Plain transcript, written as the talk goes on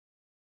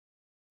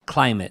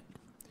Climate.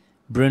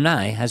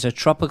 Brunei has a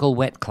tropical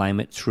wet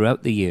climate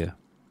throughout the year.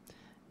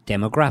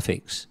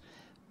 Demographics.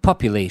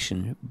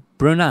 Population.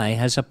 Brunei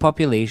has a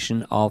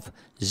population of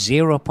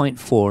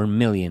 0.4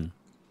 million.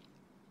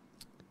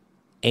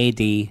 AD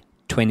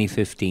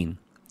 2015.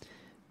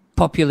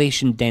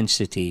 Population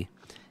density.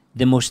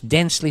 The most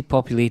densely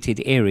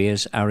populated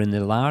areas are in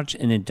the large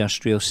and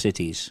industrial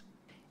cities.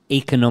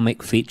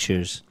 Economic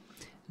features.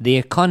 The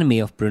economy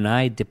of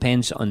Brunei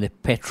depends on the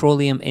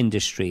petroleum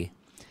industry,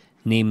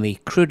 namely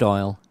crude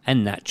oil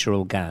and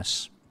natural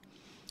gas.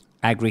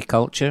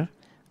 Agriculture.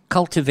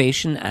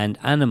 Cultivation and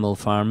animal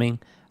farming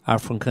are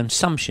for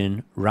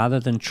consumption rather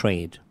than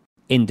trade.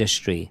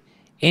 Industry.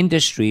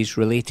 Industries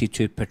related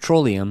to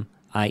petroleum,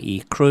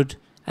 i.e. crude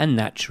and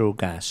natural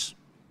gas.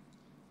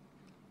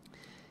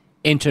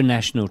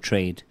 International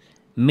trade.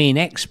 Main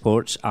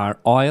exports are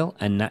oil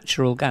and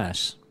natural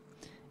gas.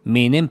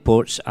 Main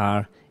imports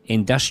are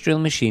industrial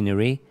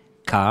machinery,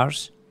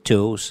 cars,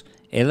 tools,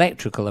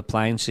 electrical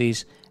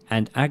appliances,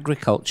 and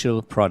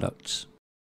agricultural products.